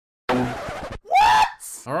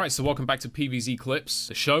Alright, so welcome back to PVZ Clips,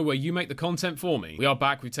 the show where you make the content for me. We are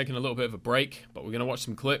back, we've taken a little bit of a break, but we're gonna watch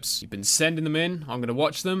some clips. You've been sending them in, I'm gonna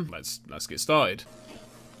watch them. Let's get started.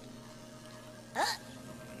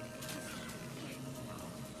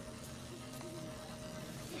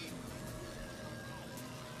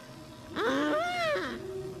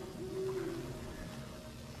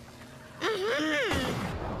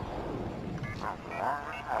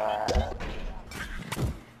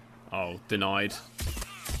 Oh, denied.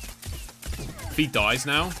 If he dies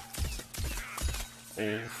now.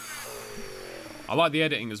 Oh. I like the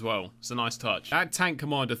editing as well. It's a nice touch. That tank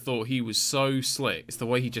commander thought he was so slick. It's the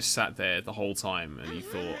way he just sat there the whole time and he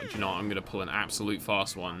thought, do you know what, I'm gonna pull an absolute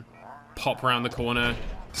fast one. Pop around the corner,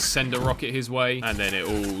 send a rocket his way, and then it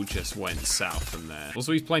all just went south from there.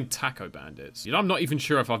 Also, he's playing Taco Bandits. You know, I'm not even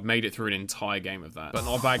sure if I've made it through an entire game of that, but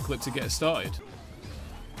not a bad clip to get us started.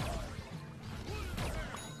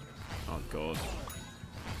 Oh, God.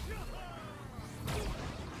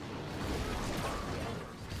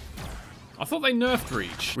 I thought they nerfed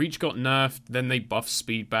Reach. Reach got nerfed, then they buffed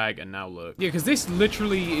Speed Bag, and now look. Yeah, because this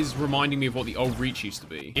literally is reminding me of what the old Reach used to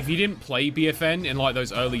be. If you didn't play BFN in like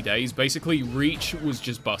those early days, basically Reach was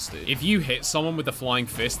just busted. If you hit someone with a flying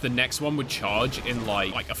fist, the next one would charge in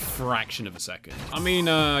like a fraction of a second. I mean,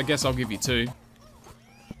 I guess I'll give you 2.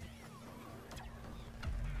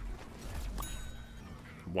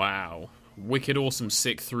 Wow. Wicked awesome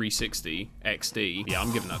sick 360 XD. Yeah,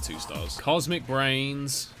 I'm giving that 2 stars. Cosmic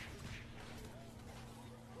Brains.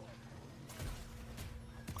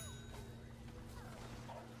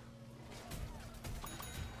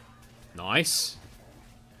 Nice.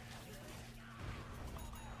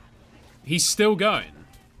 He's still going.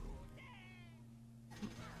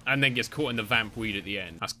 And then gets caught in the vamp weed at the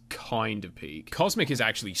end. That's kind of peak. Cosmic is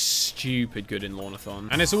actually stupid good in Lornathon.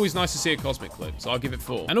 And it's always nice to see a Cosmic clip, so I'll give it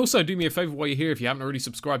 4. And also, do me a favor while you're here, if you haven't already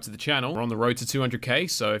subscribed to the channel. We're on the road to 200k,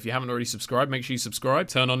 so if you haven't already subscribed, make sure you subscribe.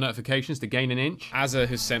 Turn on notifications to gain an inch. Azza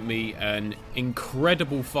has sent me an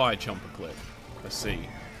incredible Fire Chomper clip. Let's see.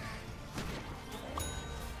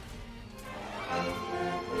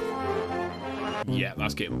 Yeah,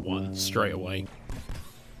 that's getting 1 straight away.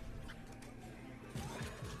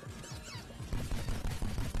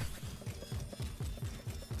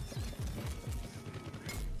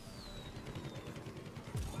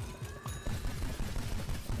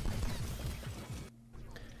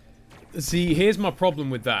 See, here's my problem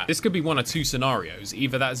with that. This could be one of 2 scenarios.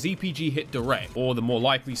 Either that ZPG hit direct, or the more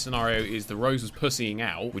likely scenario is the Rose was pussying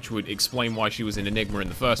out, which would explain why she was in Enigma in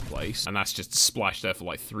the first place, and that's just splashed her for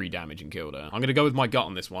like 3 damage and killed her. I'm gonna go with my gut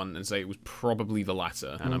on this one and say it was probably the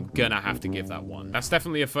latter, and I'm gonna have to give that 1. That's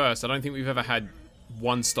definitely a first. I don't think we've ever had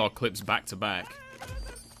 1-star clips back to back.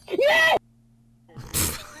 Yeah!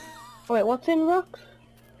 Wait, what's in rocks?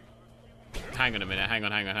 Hang on a minute, hang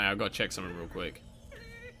on. I've got to check something real quick.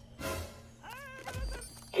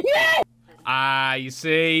 Ah, you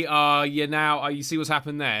see, you see what's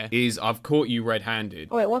happened there? Is I've caught you red-handed.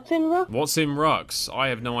 Wait, what's in Rux? What's in Rux? I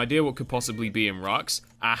have no idea what could possibly be in Rux.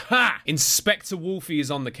 Aha! Inspector Wolfy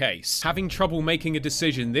is on the case. Having trouble making a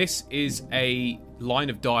decision. This is a line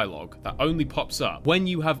of dialogue that only pops up when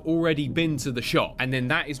you have already been to the shop, and then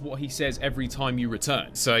that is what he says every time you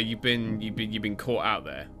return. So you've been caught out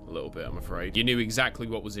there a little bit, I'm afraid. You knew exactly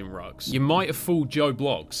what was in Rux. You might have fooled Joe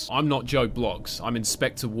Bloggs. I'm not Joe Bloggs. I'm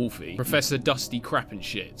Inspector Wolfy, Professor Dusty Crap and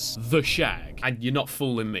Shits, The Shag, and you're not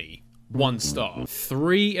fooling me. 1 star.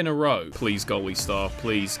 3 in a row. Please, goalie star.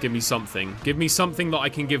 Please, give me something. Give me something that I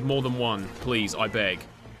can give more than 1. Please, I beg.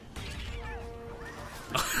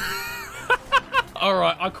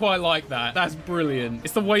 Alright, I quite like that. That's brilliant.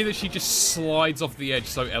 It's the way that she just slides off the edge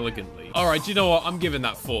so elegantly. Alright, do you know what? I'm giving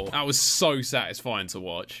that 4. That was so satisfying to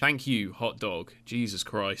watch. Thank you, hot dog. Jesus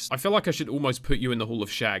Christ. I feel like I should almost put you in the Hall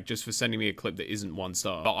of Shag just for sending me a clip that isn't 1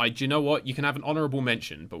 star. But do you know what? You can have an honorable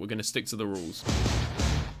mention, but we're gonna stick to the rules.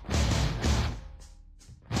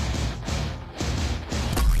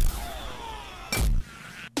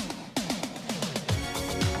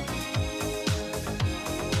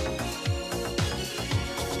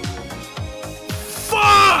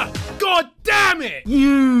 It.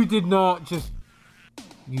 You didn't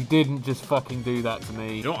just fucking do that to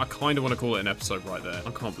me. You know what? I kind of want to call it an episode right there. I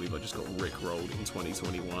can't believe I just got rickrolled in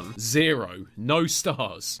 2021. 0. No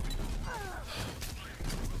stars.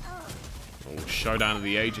 Oh, showdown of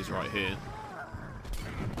the ages right here.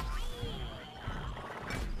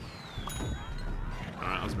 Alright,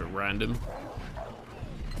 that was a bit random.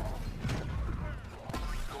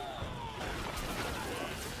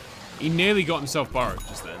 He nearly got himself burrowed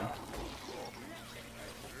just then.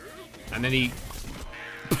 And then he...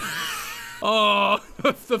 Oh, Oh,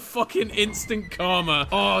 the fucking instant karma.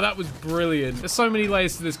 Oh, that was brilliant. There's so many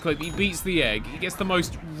layers to this clip. He beats the egg. He gets the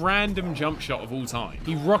most random jump shot of all time.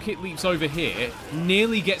 He rocket leaps over here,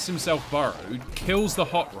 nearly gets himself burrowed, kills the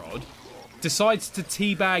hot rod, decides to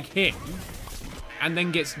teabag him, and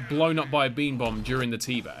then gets blown up by a bean bomb during the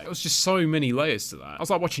teabag. It was just so many layers to that. I was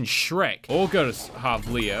like watching Shrek. Augurs have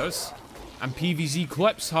layers, and PVZ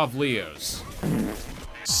clips have layers.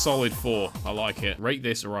 Solid 4. I like it. Rate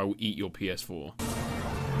this or I will eat your PS4.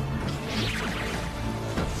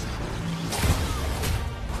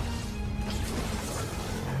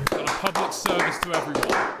 Got a public service to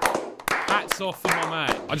everyone. Hats off for my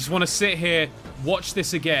man. I just want to sit here, watch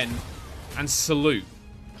this again, and salute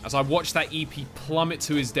as I watch that EP plummet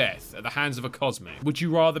to his death at the hands of a cosmic. Would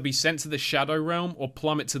you rather be sent to the Shadow Realm or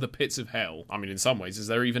plummet to the pits of hell? I mean, in some ways, is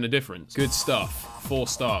there even a difference? Good stuff. 4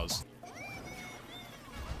 stars.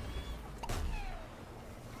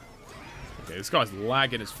 Okay, this guy's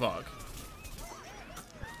lagging as fuck.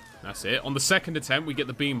 That's it. On the second attempt, we get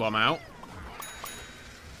the beam bomb out.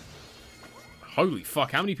 Holy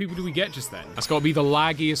fuck, how many people do we get just then? That's gotta be the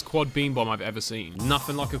laggiest quad beam bomb I've ever seen.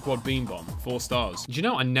 Nothing like a quad beam bomb. 4 stars. Do you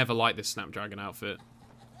know, I never liked this Snapdragon outfit.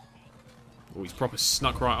 Oh, he's proper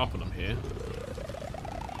snuck right up on him here.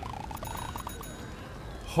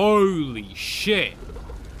 Holy shit.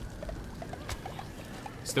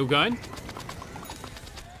 Still going?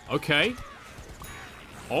 Okay.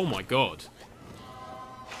 Oh my god.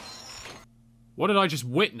 What did I just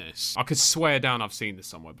witness? I could swear down I've seen this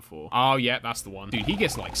somewhere before. Oh yeah, that's the one. Dude, he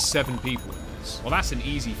gets like 7 people in this. Well, that's an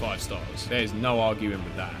easy 5 stars. There's no arguing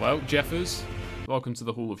with that. Well, Jeffers, welcome to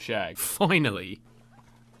the Hall of Shag. Finally.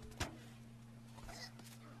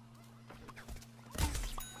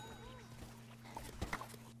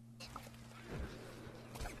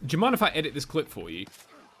 Do you mind if I edit this clip for you?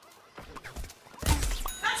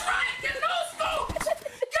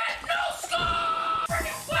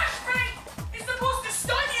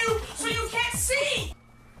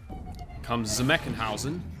 Comes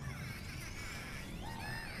Zemeckenhausen.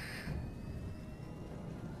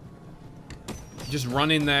 Just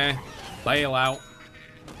run in there, bail out.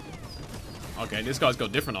 Okay, this guy's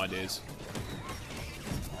got different ideas.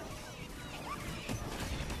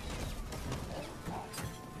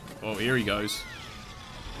 Oh, here he goes.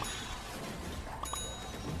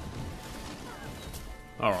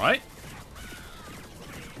 Alright.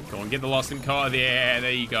 Go on, get the last imp carter. Yeah,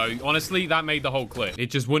 there you go. Honestly, that made the whole clip. It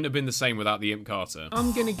just wouldn't have been the same without the imp carter.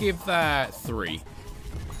 I'm gonna give that 3.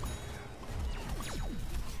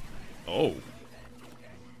 Oh.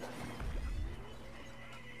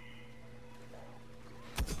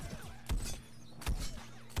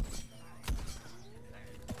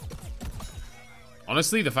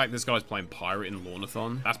 Honestly, the fact this guy's playing pirate in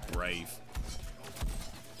Lornathon, that's brave.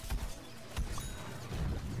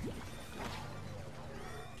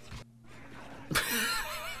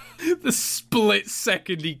 The split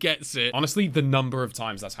second he gets it. Honestly, the number of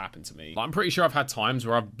times that's happened to me. I'm pretty sure I've had times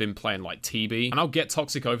where I've been playing like TB and I'll get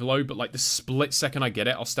Toxic Overload, but like the split second I get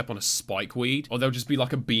it, I'll step on a spike weed or there'll just be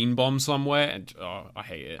like a bean bomb somewhere and oh, I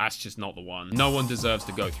hate it. That's just not the one. No one deserves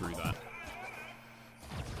to go through that.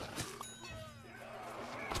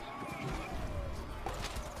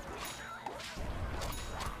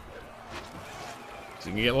 So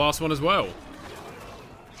you can get the last one as well.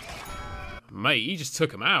 Mate, he just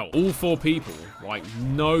took him out. All 4 people. Like,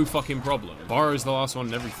 no fucking problem. Borrow's the last one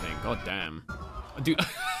and everything. God damn. Dude,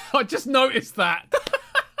 I just noticed that.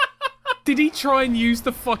 Did he try and use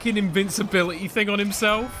the fucking invincibility thing on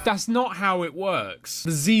himself? That's not how it works.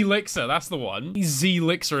 The Z-Lixer, that's the one. He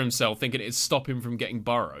Z-Lixer himself thinking it'd stop him from getting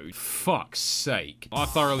burrowed. Fuck's sake. I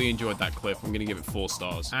thoroughly enjoyed that clip. I'm gonna give it 4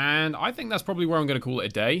 stars. And I think that's probably where I'm gonna call it a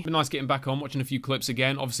day. Been nice getting back on, watching a few clips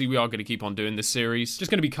again. Obviously, we are gonna keep on doing this series.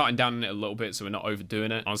 Just gonna be cutting down on it a little bit so we're not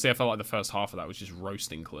overdoing it. Honestly, I felt like the first half of that was just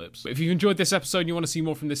roasting clips. But if you enjoyed this episode and you want to see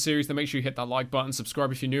more from this series, then make sure you hit that like button,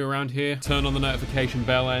 subscribe if you're new around here, turn on the notification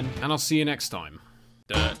bell end, and I'll see you next time.